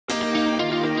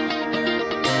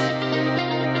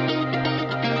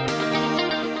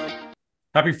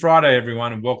Happy Friday,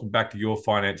 everyone, and welcome back to Your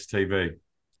Finance TV.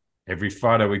 Every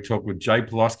Friday, we talk with Jay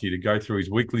Pulaski to go through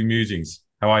his weekly musings.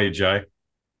 How are you, Jay?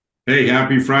 Hey,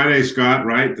 happy Friday, Scott,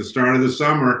 right? The start of the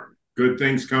summer. Good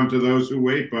things come to those who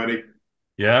wait, buddy.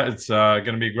 Yeah, it's going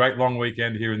to be a great long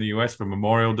weekend here in the US for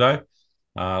Memorial Day.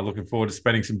 Looking forward to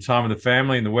spending some time with the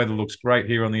family, and the weather looks great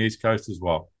here on the East Coast as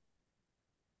well. All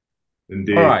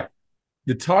Indeed. right.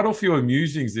 The title for your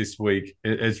musings this week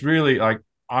is really like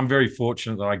I'm very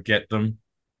fortunate that I get them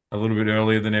a little bit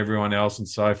earlier than everyone else and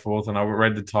so forth. And I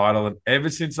read the title, and ever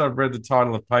since I've read the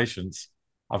title of Patience,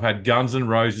 I've had Guns N'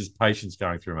 Roses Patience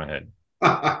going through my head.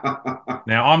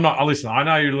 Now, I'm not, listen, I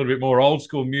know you're a little bit more old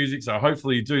school music, so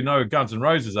hopefully you do know who Guns N'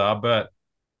 Roses are, but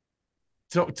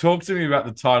talk to me about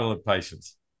the title of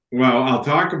Patience. Well, I'll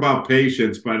talk about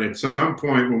patience, but at some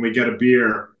point when we get a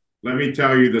beer, let me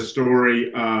tell you the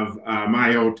story of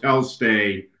my hotel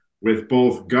stay with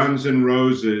both Guns N'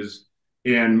 Roses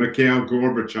and Mikhail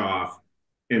Gorbachev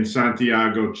in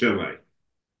Santiago, Chile.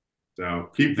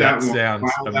 So keep that That one, sounds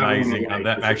file that one amazing. away.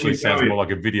 That Because let actually me sounds tell more you,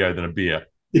 like a video than a beer.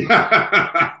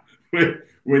 yeah.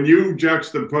 when you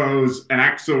juxtapose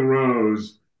Axl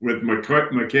Rose with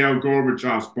Mikhail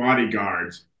Gorbachev's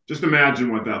bodyguards, just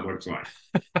imagine what that looks like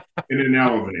in an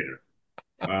elevator.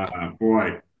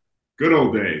 Boy, good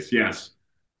old days. Yes.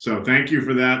 So thank you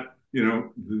for that.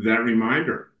 That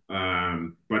reminder.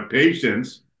 But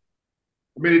patience.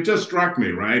 I mean, it just struck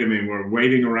me, right? I mean, we're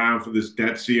waiting around for this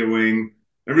debt ceiling.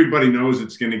 Everybody knows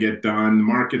it's going to get done. The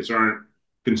markets aren't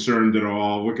concerned at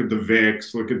all. Look at the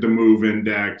VIX. Look at the MOVE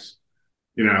index.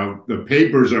 The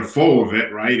papers are full of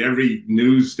it, right? Every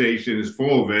news station is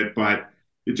full of it, but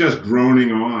it's just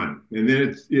droning on. And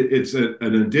then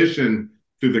an addition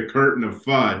to the curtain of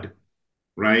FUD,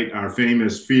 right? Our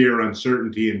famous fear,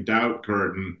 uncertainty, and doubt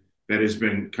curtain that has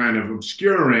been kind of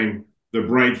obscuring the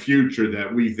bright future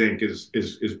that we think is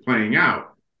playing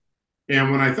out. And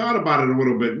when I thought about it a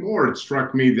little bit more, it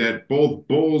struck me that both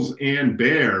bulls and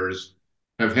bears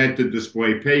have had to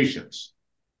display patience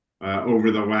over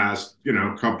the last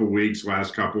couple of weeks,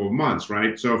 last couple of months,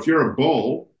 right? So if you're a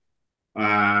bull,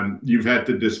 you've had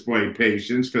to display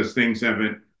patience because things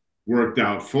haven't worked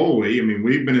out fully. I mean,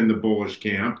 we've been in the bullish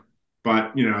camp,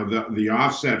 but the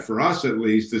offset for us at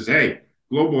least is, hey,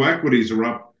 global equities are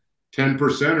up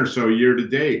 10% or so year to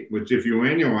date, which if you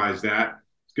annualize that,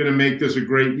 it's going to make this a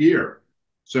great year.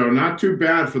 So not too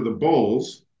bad for the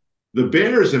bulls. The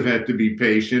bears have had to be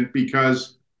patient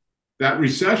because that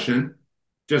recession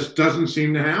just doesn't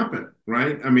seem to happen,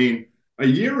 right? I mean, a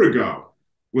year ago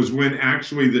was when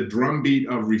actually the drumbeat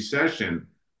of recession,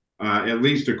 at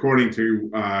least according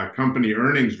to company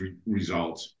earnings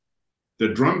results, the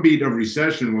drumbeat of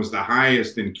recession was the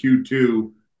highest in Q2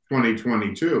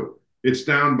 2022. It's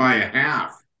down by a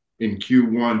half in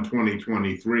Q1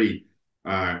 2023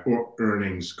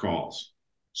 earnings calls.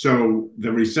 So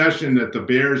the recession that the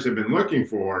bears have been looking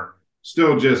for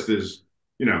still just is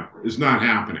not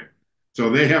happening. So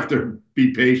they have to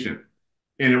be patient.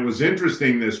 And it was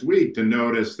interesting this week to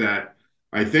notice that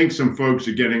I think some folks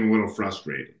are getting a little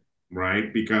frustrated,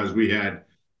 right? Because we had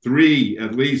three,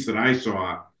 at least that I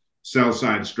saw, sell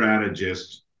side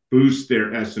strategists boost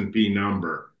their S&P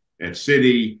number at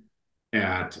Citi,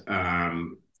 at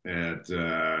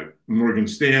Morgan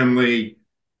Stanley,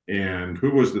 and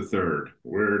who was the third?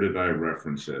 Where did I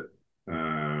reference it?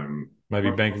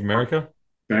 Maybe Bank of America?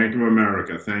 Bank of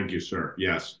America. Thank you, sir.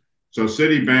 Yes. So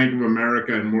Citi, Bank of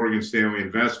America, and Morgan Stanley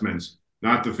Investments,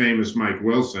 not the famous Mike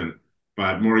Wilson,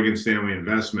 but Morgan Stanley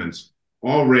Investments,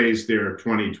 all raised their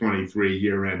 2023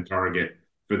 year-end target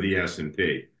for the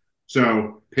S&P.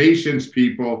 So patience,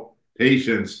 people,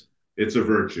 patience, it's a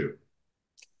virtue.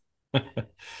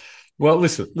 Well,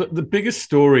 listen, the biggest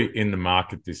story in the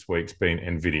market this week's been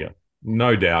Nvidia.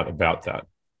 No doubt about that.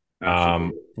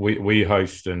 Absolutely. We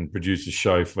host and produce a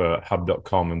show for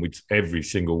hub.com, and every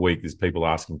single week there's people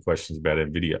asking questions about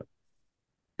Nvidia.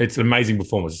 It's an amazing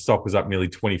performance. The stock was up nearly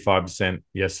 25%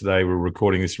 yesterday. We're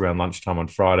recording this around lunchtime on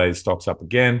Friday. The stock's up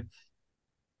again.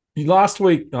 Last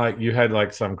week, like you had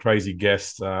like some crazy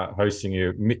guest hosting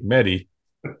you, Mehdi,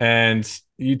 and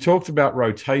you taled about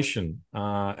rotation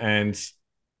and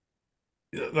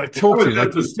like That talk to was me.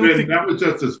 Like just you a still spin. think That was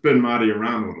just to spin Marty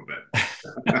around a little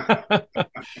bit.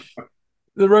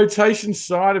 the rotation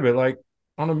side of it, like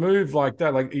on a move like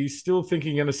that, like are you still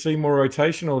thinking you're going to see more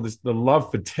rotation, or is the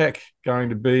love for tech going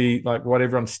to be like what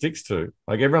everyone sticks to?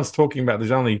 Like everyone's talking about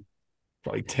there's only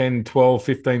probably 10, 12,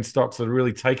 15 stocks that are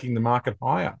really taking the market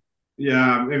higher.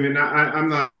 Yeah, I mean, I'm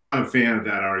not a fan of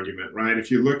that argument, right?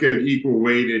 If you look at equal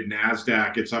weighted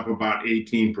NASDAQ, it's up about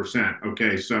 18%.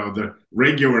 Okay, so the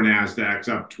regular NASDAQ's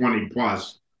up 20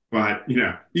 plus, but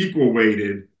equal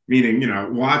weighted meaning,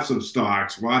 lots of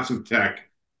stocks, lots of tech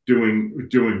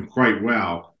doing quite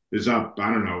well, is up.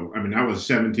 I don't know. I mean, that was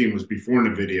 17 was before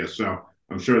Nvidia, so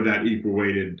I'm sure that equal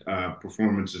weighted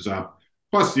performance is up.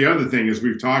 Plus, the other thing is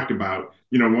we've talked about,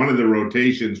 one of the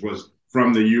rotations was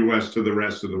from the U.S. to the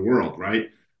rest of the world, right?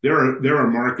 There are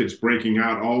markets breaking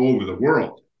out all over the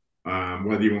world.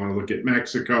 Whether you want to look at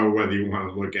Mexico, whether you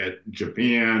want to look at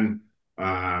Japan,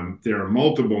 there are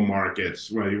multiple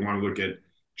markets. Whether you want to look at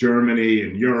Germany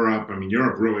and Europe, I mean,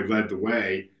 Europe really led the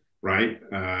way, right?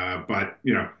 But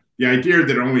the idea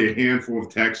that only a handful of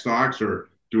tech stocks are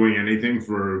doing anything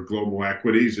for global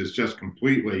equities is just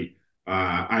completely,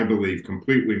 I believe,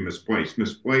 completely misplaced.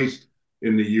 Misplaced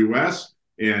in the U.S.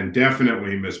 and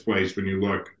definitely misplaced when you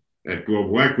look at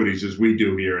global equities, as we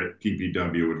do here at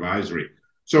TPW Advisory.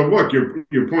 So, look,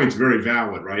 your point's very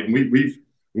valid, right? And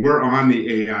we're on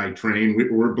the AI train.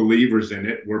 We're believers in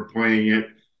it. We're playing it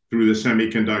through the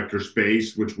semiconductor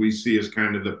space, which we see as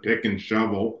kind of the pick and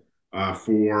shovel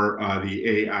for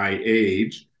the AI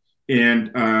age. And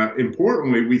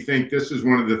importantly, we think this is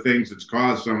one of the things that's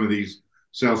caused some of these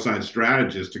sell-side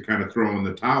strategists to kind of throw in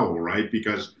the towel, right?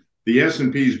 Because the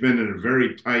S&P has been in a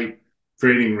very tight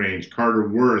trading range. Carter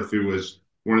Worth, who is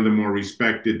one of the more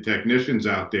respected technicians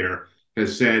out there,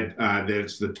 has said that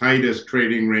it's the tightest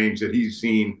trading range that he's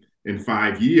seen in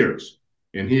 5 years.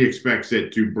 And he expects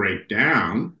it to break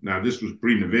down. Now, this was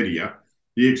pre-NVIDIA.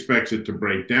 He expects it to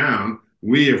break down.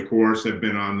 We, of course, have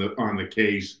been on the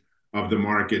case of the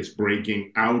markets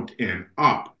breaking out and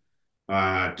up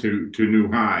to new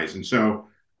highs. And so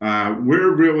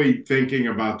we're really thinking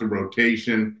about the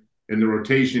rotation. And the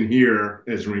rotation here,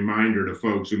 as a reminder to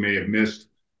folks who may have missed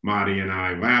Marty and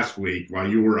I last week while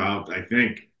you were out, I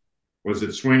think, was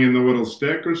it swinging the little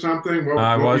stick or something?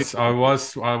 I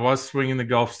was swinging the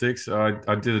golf sticks.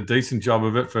 I did a decent job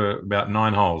of it for about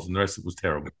 9 holes, and the rest of it was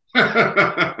terrible.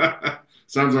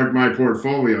 Sounds like my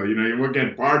portfolio. You look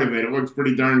at part of it, it looks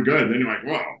pretty darn good. Then you're like,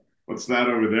 whoa, what's that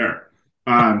over there?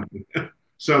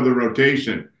 So the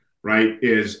rotation, right,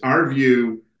 is our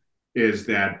view is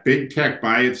that big tech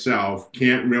by itself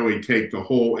can't really take the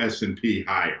whole S&P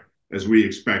higher as we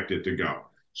expect it to go.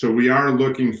 So we are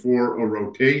looking for a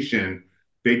rotation.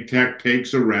 Big tech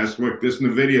takes a rest. Look, this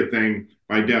NVIDIA thing,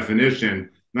 by definition,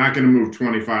 not going to move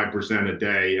 25% a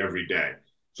day every day.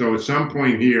 So at some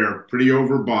point here, pretty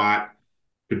overbought,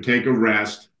 could take a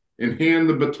rest and hand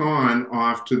the baton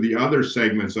off to the other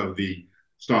segments of the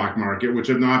stock market, which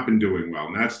have not been doing well.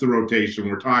 And that's the rotation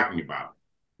we're talking about.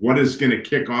 What is going to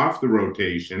kick off the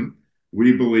rotation,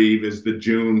 we believe, is the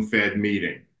June Fed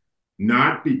meeting.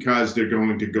 Not because they're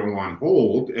going to go on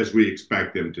hold, as we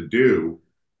expect them to do,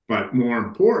 but more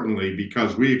importantly,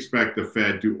 because we expect the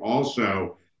Fed to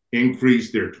also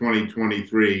increase their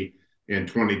 2023 and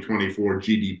 2024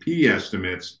 GDP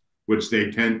estimates, which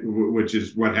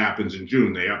is what happens in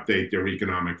June. They update their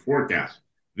economic forecast.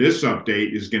 This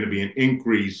update is going to be an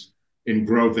increase in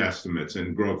growth estimates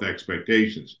and growth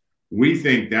expectations. We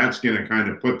think that's going to kind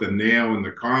of put the nail in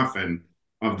the coffin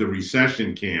of the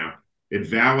recession camp. It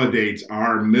validates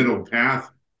our middle path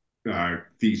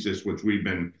thesis, which we've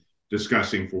been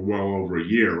discussing for well over a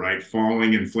year, right?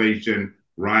 Falling inflation,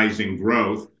 rising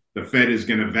growth. The Fed is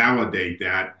going to validate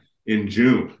that in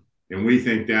June. And we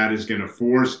think that is going to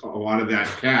force a lot of that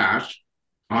cash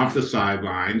off the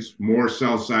sidelines, more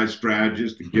sell-side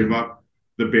strategists to give up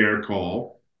the bear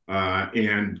call.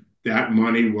 And that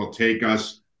money will take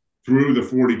us through the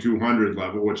 4,200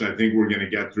 level, which I think we're going to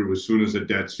get through as soon as the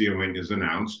debt ceiling is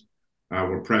announced.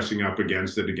 We're pressing up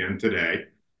against it again today.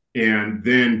 And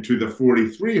then to the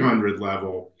 4,300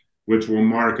 level, which will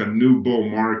mark a new bull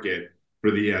market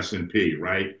for the S&P,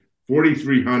 right?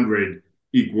 4,300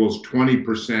 equals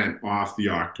 20% off the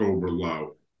October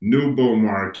low. New bull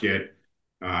market,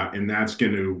 and that's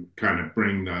going to kind of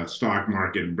bring the stock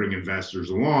market and bring investors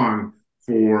along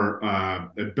for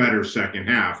a better second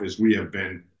half, as we have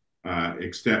been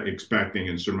expecting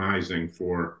and surmising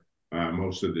for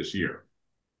most of this year.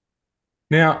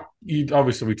 Now,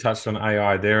 obviously we touched on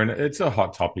AI there, and it's a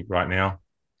hot topic right now.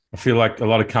 I feel like a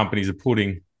lot of companies are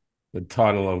putting the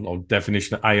title or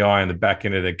definition of AI in the back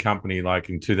end of their company, like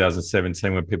in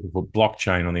 2017 when people put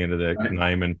blockchain on the end of their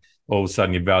name, and all of a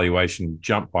sudden your valuation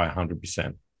jumped by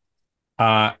 100%.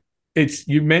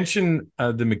 You mentioned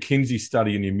the McKinsey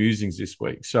study in your musings this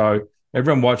week. So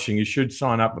everyone watching, you should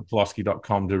sign up at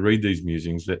Pulaski.com to read these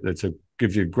musings.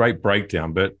 Gives you a great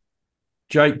breakdown. But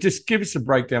Jake, just give us a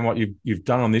breakdown what you've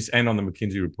done on this and on the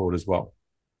McKinsey report as well.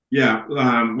 Yeah,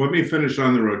 let me finish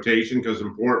on the rotation, because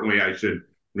importantly, I should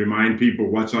remind people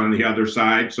what's on the other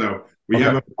side. So we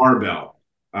have a barbell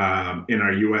in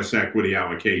our U.S. equity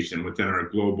allocation within our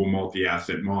global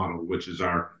multi-asset model, which is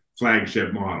our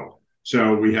flagship model.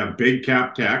 So we have big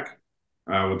cap tech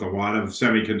with a lot of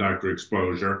semiconductor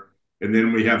exposure, and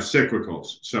then we have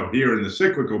cyclicals. So here in the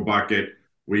cyclical bucket,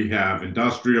 we have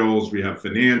industrials, we have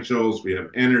financials, we have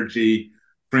energy,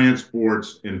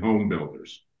 transports, and home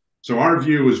builders. So our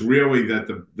view is really that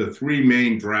the three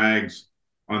main drags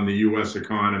on the U.S.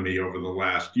 economy over the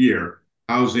last year,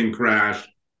 housing crash,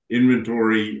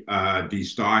 inventory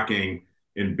destocking,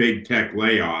 and big tech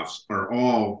layoffs, are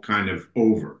all kind of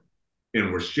over.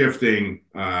 And we're shifting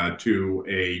to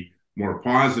a more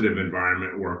positive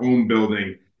environment where home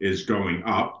building is going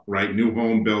up, right? New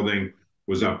home building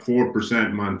was up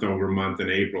 4% month over month in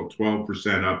April,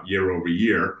 12% up year over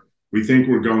year. We think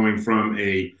we're going from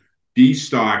a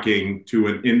destocking to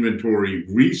an inventory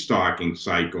restocking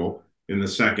cycle in the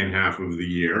second half of the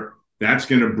year. That's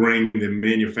going to bring the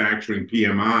manufacturing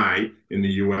PMI in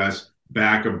the US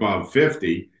back above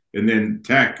 50. And then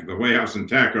tech, the layoffs in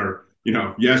tech are,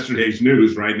 yesterday's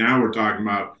news. Right now we're talking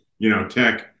about,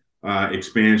 tech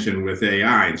expansion with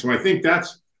AI. And so I think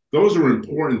those are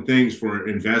important things for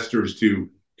investors to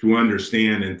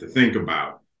understand and to think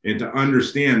about, and to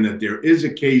understand that there is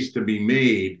a case to be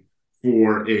made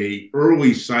for a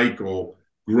early cycle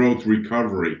growth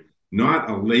recovery, not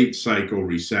a late cycle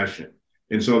recession.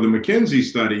 And so the McKinsey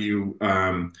study you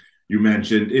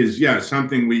mentioned is,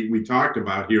 something we talked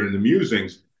about here in the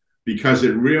musings, because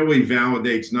it really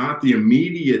validates not the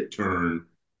immediate turn,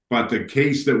 but the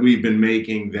case that we've been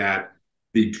making that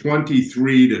the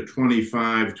 23 to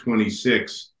 25,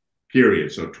 26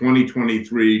 period, so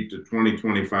 2023 to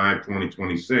 2025,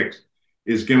 2026,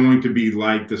 is going to be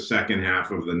like the second half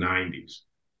of the 90s.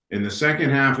 And the second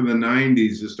half of the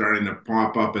 90s is starting to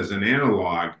pop up as an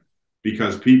analog,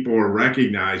 because people are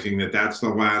recognizing that that's the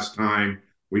last time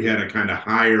we had a kind of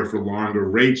higher for longer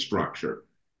rate structure,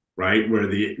 right?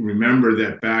 Remember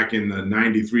that back in the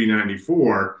 93,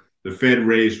 94, the Fed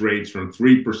raised rates from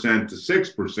 3% to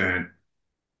 6%,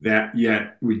 that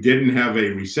yet we didn't have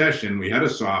a recession. We had a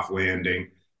soft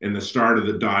landing and the start of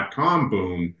the dot-com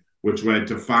boom, which led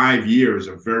to 5 years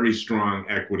of very strong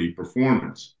equity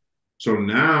performance. So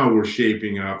now we're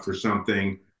shaping up for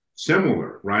something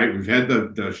similar, right? We've had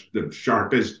the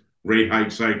sharpest rate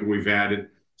hike cycle we've had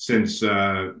since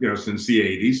the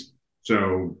 80s.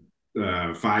 So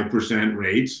 5%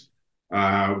 rates.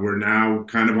 We're now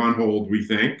kind of on hold, we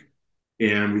think.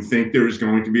 And we think there is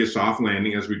going to be a soft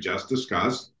landing, as we just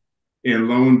discussed. And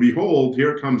lo and behold,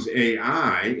 here comes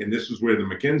AI, and this is where the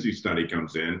McKinsey study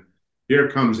comes in.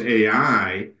 Here comes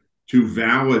AI to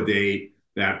validate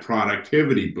that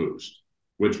productivity boost,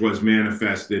 which was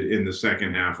manifested in the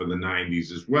second half of the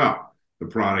 90s as well. The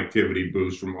productivity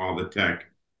boost from all the tech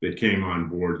that came on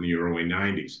board in the early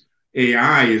 90s.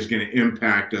 AI is going to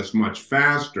impact us much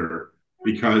faster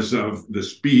because of the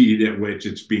speed at which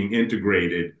it's being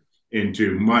integrated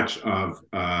into much of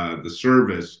the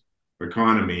service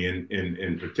economy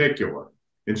in particular.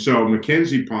 And so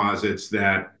McKinsey posits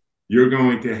that you're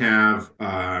going to have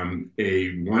a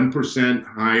 1%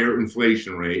 higher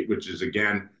inflation rate, which is,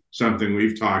 again, something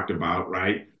we've talked about,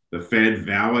 right? The Fed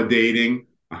validating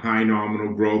a high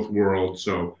nominal growth world.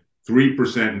 So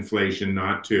 3% inflation,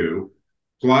 not 2,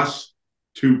 plus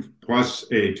 2%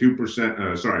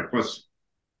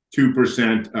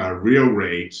 real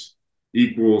rates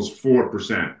equals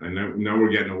 4%. I know we're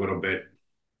getting a little bit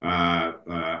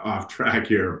off track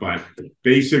here, but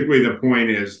basically the point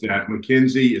is that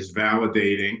McKinsey is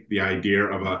validating the idea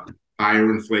of a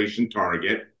higher inflation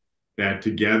target that,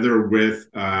 together with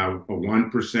a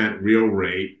 1% real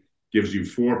rate, gives you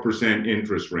 4%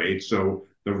 interest rate. So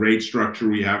the rate structure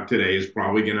we have today is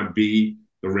probably going to be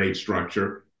the rate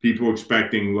structure. People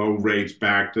expecting low rates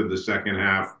back to the second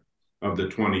half of the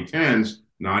 2010s,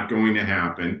 not going to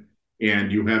happen.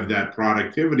 And you have that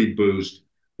productivity boost,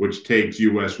 which takes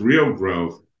U.S. real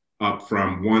growth up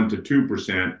from 1% to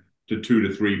 2% to 2% to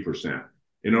 3%.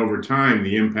 And over time,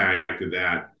 the impact of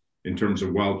that in terms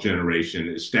of wealth generation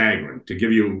is staggering. To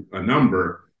give you a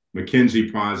number,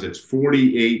 McKinsey posits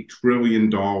 $48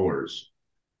 trillion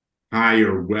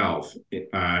higher wealth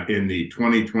in the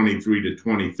 2023 to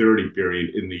 2030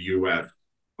 period in the U.S.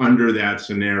 under that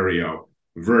scenario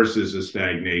versus a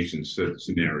stagnation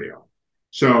scenario.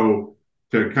 So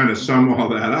to kind of sum all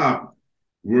that up,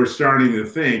 we're starting to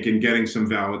think, and getting some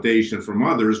validation from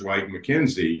others like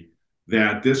McKinsey,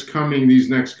 that these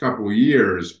next couple of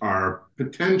years are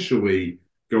potentially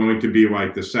going to be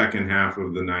like the second half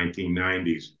of the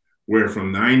 1990s, where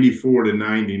from 94 to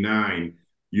 99,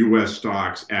 U.S.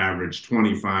 stocks averaged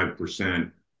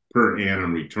 25% per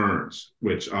annum returns,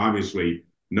 which obviously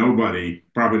nobody,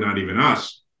 probably not even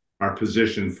us, are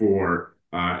positioned for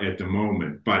at the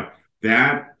moment. But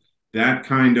that that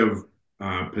kind of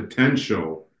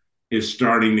potential is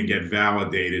starting to get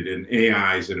validated, and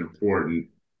AI is an important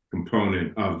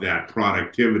component of that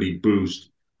productivity boost,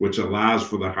 which allows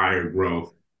for the higher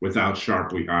growth without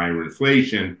sharply higher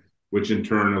inflation, which in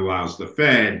turn allows the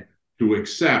Fed to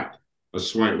accept a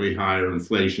slightly higher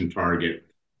inflation target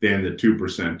than the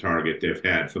 2% target they've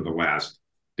had for the last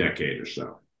decade or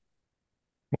so.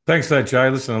 Thanks for that, Jay.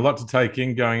 Listen, a lot to take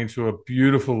in going into a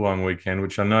beautiful long weekend,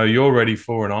 which I know you're ready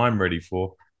for and I'm ready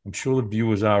for. I'm sure the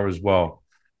viewers are as well.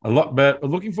 A lot, but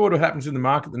looking forward to what happens in the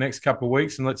market the next couple of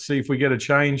weeks, and let's see if we get a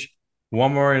change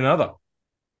one way or another.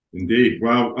 Indeed.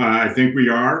 Well, I think we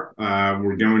are.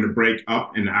 We're going to break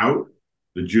up and out.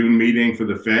 The June meeting for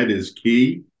the Fed is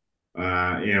key,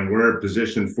 and we're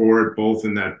positioned for it both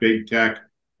in that big tech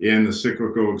and the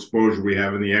cyclical exposure we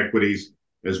have in the equities,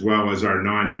 as well as our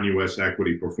non-U.S.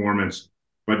 equity performance.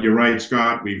 But you're right,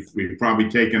 Scott. We've probably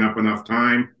taken up enough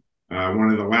time.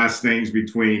 One of the last things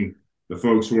between the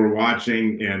folks who are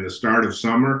watching and the start of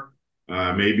summer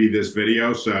may be this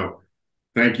video. So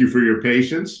thank you for your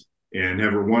patience and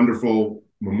have a wonderful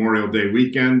Memorial Day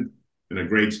weekend and a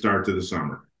great start to the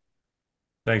summer.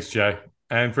 Thanks, Jay.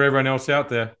 And for everyone else out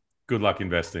there, good luck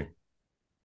investing.